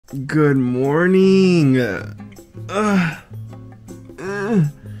Good morning.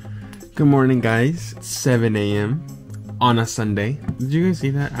 Good morning, guys. It's 7 a.m. on a Sunday. Did you guys see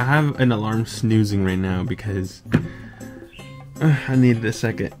that? I have an alarm snoozing right now because I needed a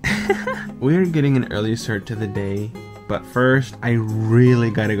second. We're getting an early start to the day, but first I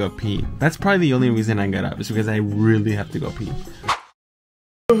really gotta go pee. That's probably the only reason I got up, is because I really have to go pee.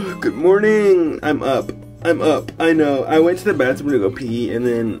 Good morning. I'm up. I know. I went to the bathroom to go pee and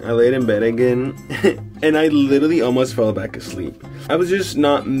then I laid in bed again and I literally almost fell back asleep. I was just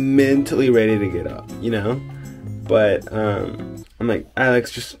not mentally ready to get up, you know? But I'm like,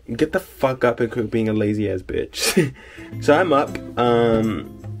 Alex, just get the fuck up and quit being a lazy ass bitch. So I'm up.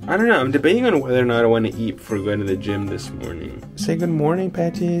 I don't know. I'm debating on whether or not I want to eat before going to the gym this morning. Say good morning,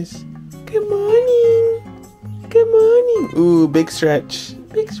 Patches. Good morning. Good morning. Ooh, big stretch.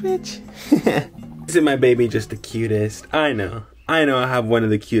 Big stretch. Isn't my baby just the cutest? I know. I have one of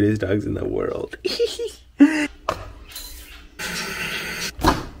the cutest dogs in the world. I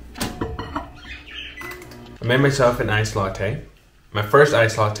made myself an iced latte. My first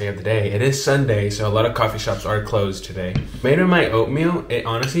iced latte of the day. It is Sunday, so a lot of coffee shops are closed today. Made with my oatmeal. It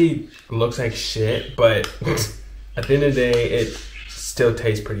honestly looks like shit, but at the end of the day, it still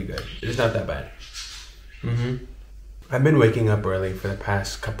tastes pretty good. It's not that bad. I've been waking up early for the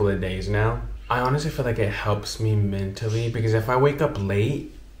past couple of days now. I honestly feel like it helps me mentally because if I wake up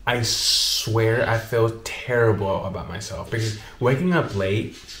late, I swear I feel terrible about myself because waking up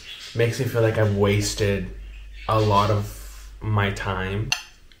late makes me feel like I've wasted a lot of my time.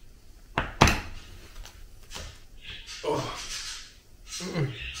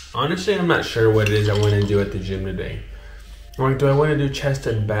 Honestly, I'm not sure what it is I want to do at the gym today. Like, do I want to do chest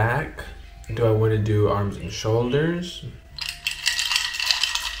and back? Do I want to do arms and shoulders?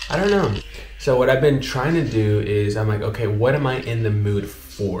 I don't know. So what I've been trying to do is I'm like, okay, what am I in the mood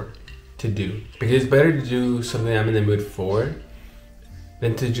for to do? Because it's better to do something I'm in the mood for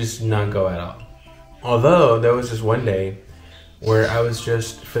than to just not go at all. Although there was this one day where I was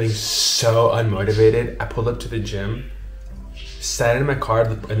just feeling so unmotivated. I pulled up to the gym, sat in my car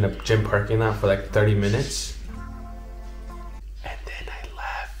in the gym parking lot for like 30 minutes. And then I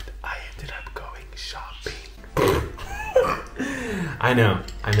left. I ended up going shopping. I know.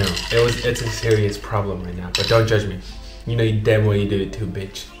 It's a serious problem right now, but don't judge me. You know you damn well you did it too,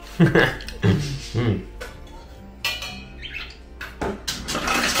 bitch.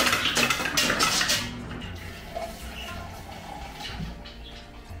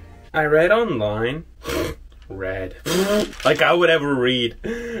 I read online, like I would ever read,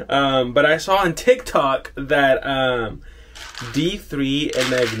 but I saw on TikTok that D3 and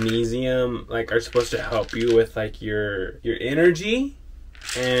magnesium like are supposed to help you with like your energy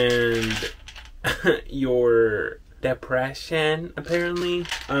and your depression apparently.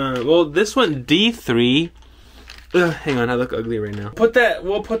 Well, this one D3. Hang on, I look ugly right now.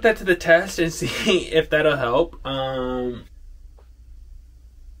 We'll put that to the test and see if that'll help.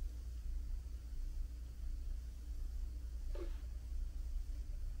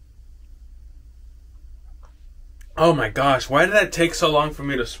 Oh my gosh, why did that take so long for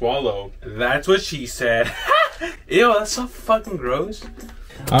me to swallow? That's what she said. Ew, that's so fucking gross.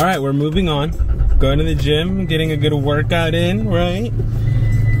 Alright, we're moving on. Going to the gym, getting a good workout in, right?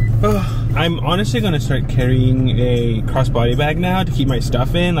 I'm honestly gonna start carrying a crossbody bag now to keep my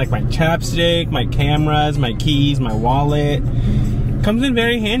stuff in, like my chapstick, my cameras, my keys, my wallet. Comes in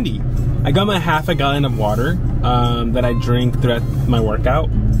very handy. I got my half a gallon of water that I drink throughout my workout.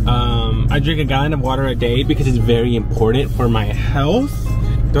 I drink a gallon of water a day because it's very important for my health.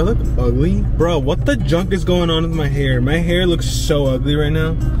 Do I look ugly? Bro, what the junk is going on with my hair? My hair looks so ugly right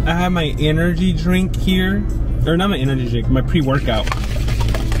now. I have my energy drink here. Or not my energy drink, my pre-workout.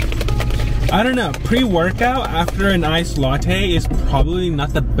 I don't know, pre-workout after an iced latte is probably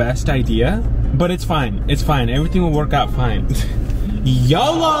not the best idea, but it's fine. It's fine. Everything will work out fine.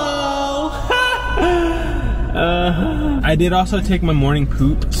 YOLO! I did also take my morning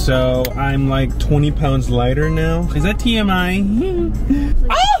poop, so I'm like 20 pounds lighter now. Is that TMI?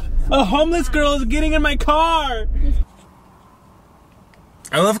 Ah! A homeless girl is getting in my car!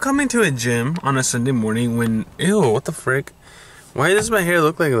 I love coming to a gym on a Sunday morning when, ew, what the frick? Why does my hair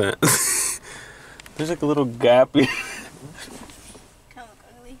look like that? There's like a little gap. Kind of look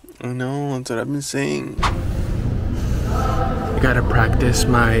ugly. I know, that's what I've been saying. I gotta practice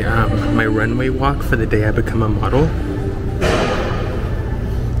my my runway walk for the day I become a model.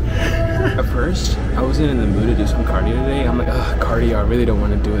 At first, I wasn't in the mood to do some cardio today. I'm like, ugh, cardio, I really don't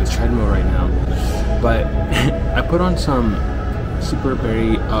want to do this treadmill right now. But I put on some super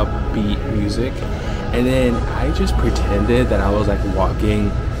very upbeat music, and then I just pretended that I was like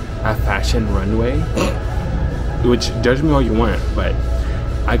walking a fashion runway, which judge me all you want, but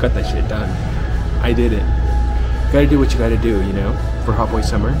I got that shit done. I did it. Gotta do what you gotta do, you know, for Hot Boy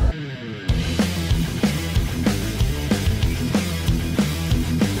Summer.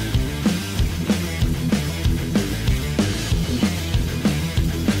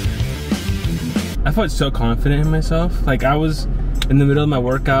 I felt so confident in myself. Like, I was in the middle of my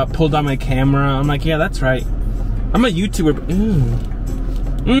workout, pulled out my camera. I'm like, yeah, that's right. I'm a YouTuber.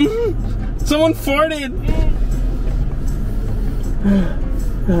 Someone farted.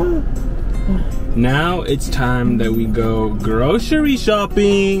 Now it's time that we go grocery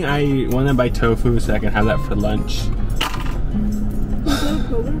shopping. I want to buy tofu so I can have that for lunch.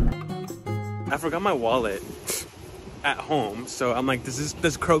 I forgot my wallet at home, so I'm like, does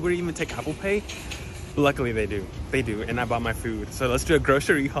Kroger even take Apple Pay? Luckily they do, and I bought my food, so let's do a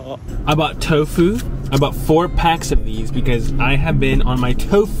grocery haul. I bought tofu. I bought 4 packs of these because I have been on my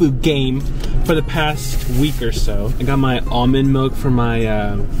tofu game for the past week or so. I got my almond milk for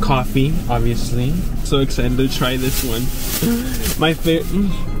my coffee, obviously. So excited to try this one. My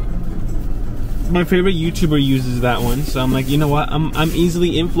favorite YouTuber uses that one, so I'm like, you know what, I'm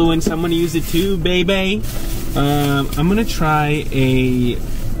easily influenced. I'm gonna use it too, baby. I'm gonna try a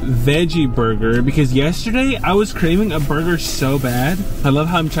veggie burger because yesterday I was craving a burger so bad. I love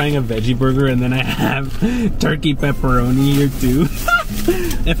how I'm trying a veggie burger and then I have turkey pepperoni here too.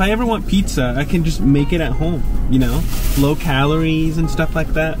 If I ever want pizza, I can just make it at home, you know, low calories and stuff like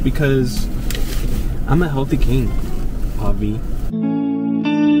that, because I'm a healthy king, Avi.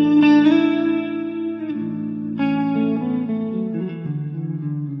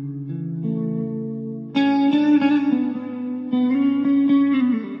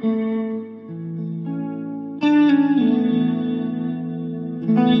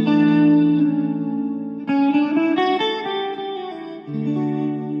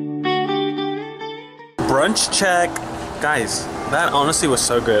 Brunch check. Guys, that honestly was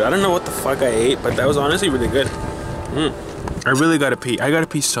so good. I don't know what the fuck I ate, but that was honestly really good. I really gotta pee. I gotta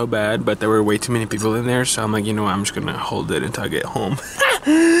pee so bad, but there were way too many people in there, so I'm like, you know what, I'm just gonna hold it until I get home.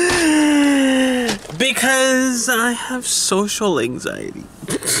 Because I have social anxiety.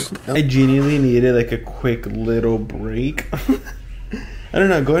 I genuinely needed like a quick little break. I don't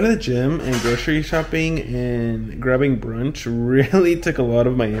know, going to the gym and grocery shopping and grabbing brunch really took a lot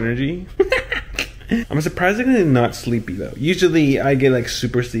of my energy. I'm surprisingly not sleepy though. Usually I get like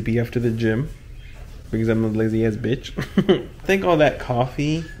super sleepy after the gym because I'm a lazy ass bitch. I think all that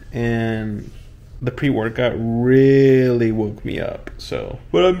coffee and the pre-workout really woke me up. So,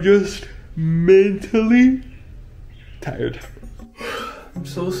 but I'm just mentally tired. I'm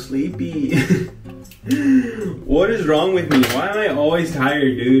so sleepy. What is wrong with me? Why am I always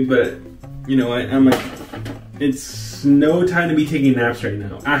tired, dude? But you know what? I'm like, it's no time to be taking naps right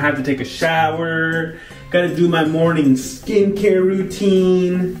now. I have to take a shower. Gotta do my morning skincare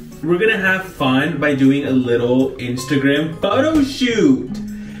routine. We're gonna have fun by doing a little Instagram photo shoot.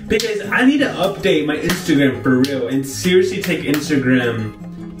 Because I need to update my Instagram for real and seriously take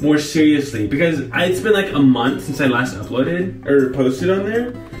Instagram more seriously. Because it's been like a month since I last uploaded or posted on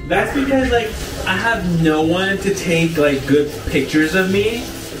there. That's because like I have no one to take like good pictures of me.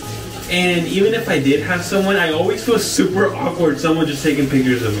 And even if I did have someone, I always feel super awkward someone just taking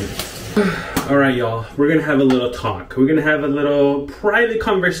pictures of me. Alright y'all, we're gonna have a little talk. We're gonna have a little private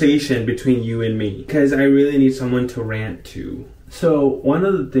conversation between you and me. Because I really need someone to rant to. So one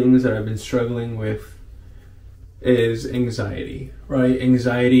of the things that I've been struggling with is anxiety, right?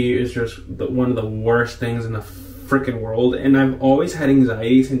 Anxiety is just one of the worst things in the freaking world. And I've always had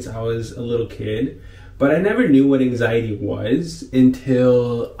anxiety since I was a little kid. But I never knew what anxiety was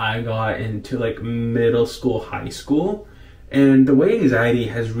until I got into like middle school, high school. And the way anxiety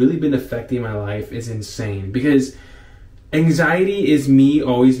has really been affecting my life is insane. Because anxiety is me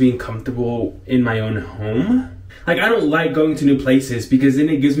always being comfortable in my own home. Like, I don't like going to new places because then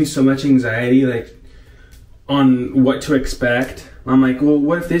it gives me so much anxiety, like, on what to expect. I'm like, well,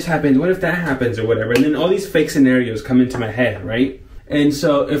 what if this happens? What if that happens? Or whatever. And then all these fake scenarios come into my head, right? And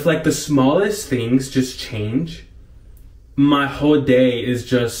so if like the smallest things just change, my whole day is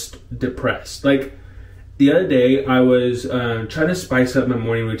just depressed. Like the other day I was trying to spice up my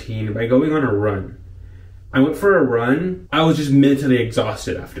morning routine by going on a run. I went for a run. I was just mentally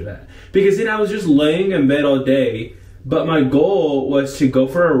exhausted after that. Because then I was just laying in bed all day. But my goal was to go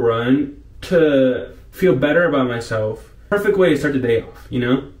for a run to feel better about myself. Perfect way to start the day off, you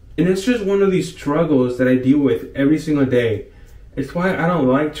know? And it's just one of these struggles that I deal with every single day. It's why I don't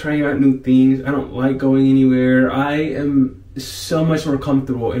like trying out new things. I don't like going anywhere. I am so much more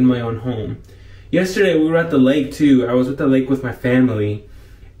comfortable in my own home. Yesterday we were at the lake too. I was at the lake with my family.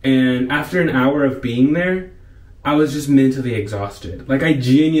 And after an hour of being there, I was just mentally exhausted. Like, I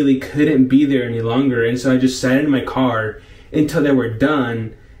genuinely couldn't be there any longer. And so I just sat in my car until they were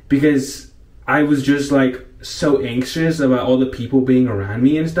done, because I was just like so anxious about all the people being around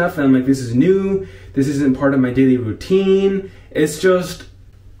me and stuff. And I'm like, this is new. This isn't part of my daily routine. It's just,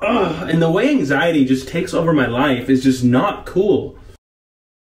 ugh. And the way anxiety just takes over my life is just not cool.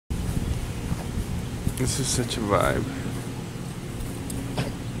 This is such a vibe.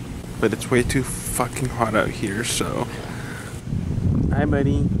 But it's way too fucking hot out here, so. Hi,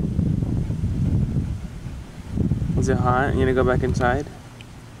 buddy. Is it hot? You gonna go back inside?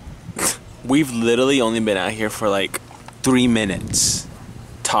 We've literally only been out here for like 3 minutes.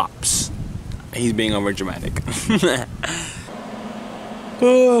 Tops. He's being over dramatic.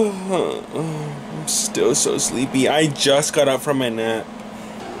 I'm still so sleepy. I just got up from my nap.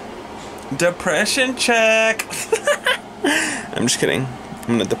 Depression check. I'm just kidding.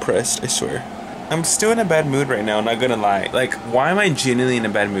 I'm not depressed, I swear. I'm still in a bad mood right now, not gonna lie. Like, why am I genuinely in a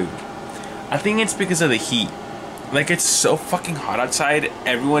bad mood? I think it's because of the heat. Like, it's so fucking hot outside.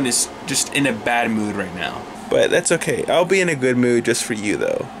 Everyone is just in a bad mood right now. But that's okay. I'll be in a good mood just for you,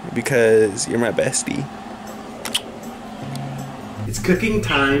 though, because you're my bestie. It's cooking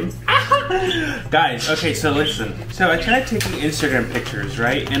time. Guys, okay, so listen. So I tried taking Instagram pictures,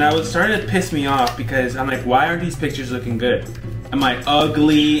 right? And I was starting to piss me off because I'm like, why aren't these pictures looking good? Am I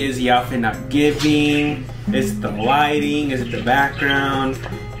ugly? Is the outfit not giving? Is it the lighting? Is it the background?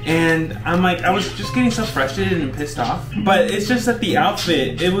 And I'm like, I was just getting so frustrated and pissed off. But it's just that the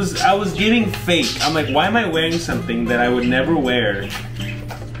outfit, I was getting fake. I'm like, why am I wearing something that I would never wear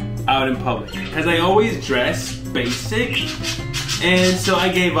out in public? Because I always dress basic. And so I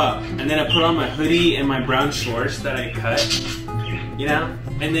gave up. And then I put on my hoodie and my brown shorts that I cut, you know?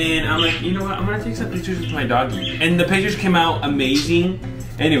 And then I'm like, you know what? I'm gonna take some pictures with my doggy. And the pictures came out amazing.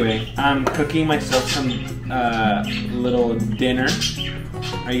 Anyway, I'm cooking myself some little dinner.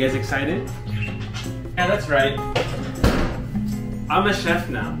 Are you guys excited? Yeah, that's right. I'm a chef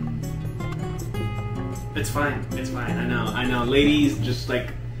now. It's fine. It's fine. I know. Ladies, just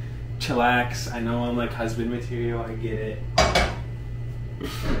like chillax. I know I'm like husband material. I get it.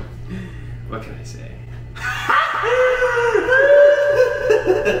 What can I say?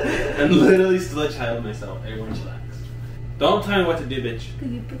 I'm literally still a child myself. Everyone chillax. Don't tell me what to do, bitch.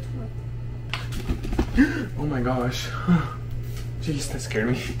 Oh my gosh. Jeez, that scared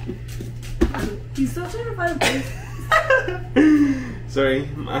me. You still trying to find a place? Sorry,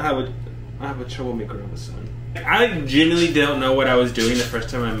 I have a troublemaker on the sun. I genuinely don't know what I was doing the first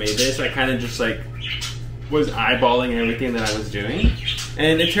time I made this. I kind of just like was eyeballing everything that I was doing,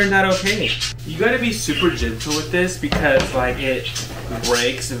 and it turned out okay. You gotta be super gentle with this because like it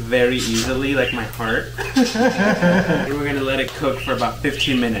breaks very easily, like my heart. And we're gonna let it cook for about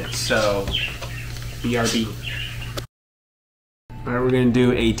 15 minutes, so BRB. Alright, we're gonna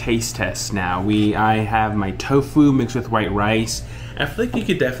do a taste test now. I have my tofu mixed with white rice. I feel like you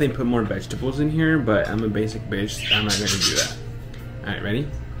could definitely put more vegetables in here, but I'm a basic bitch, so I'm not gonna do that. Alright, ready?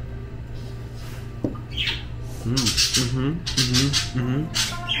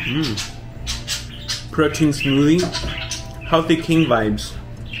 Protein smoothie, healthy king vibes.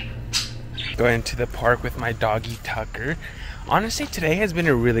 Going to the park with my doggy Tucker. Honestly, today has been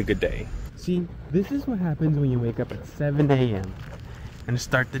a really good day. See, this is what happens when you wake up at 7 a.m. and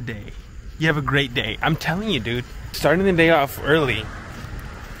start the day. You have a great day. I'm telling you, dude. Starting the day off early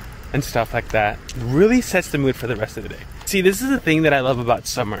and stuff like that really sets the mood for the rest of the day. See, this is the thing that I love about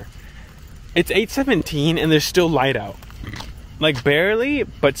summer. It's 8:17 and there's still light out. Like barely,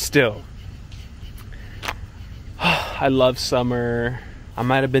 but still. I love summer. I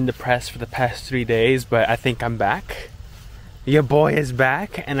might have been depressed for the past 3 days, but I think I'm back. Your boy is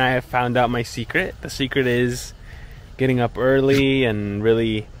back, and I have found out my secret. The secret is getting up early and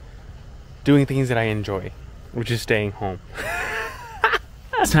really doing things that I enjoy, which is staying home.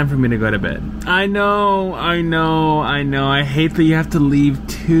 It's time for me to go to bed. I know. I hate that you have to leave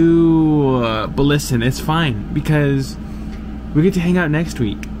too. But listen, it's fine because we get to hang out next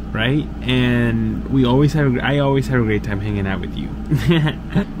week, right? And I always have a great time hanging out with you.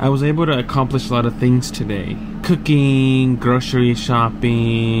 I was able to accomplish a lot of things today. Cooking, grocery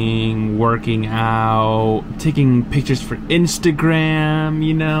shopping, working out, taking pictures for Instagram,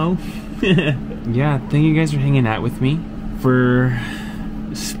 you know? Yeah, thank you guys for hanging out with me, for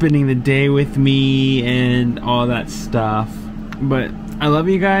spending the day with me and all that stuff. But I love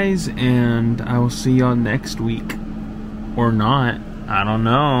you guys, and I will see y'all next week. Or not. I don't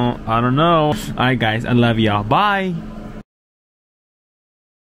know. Alright guys, I love y'all. Bye!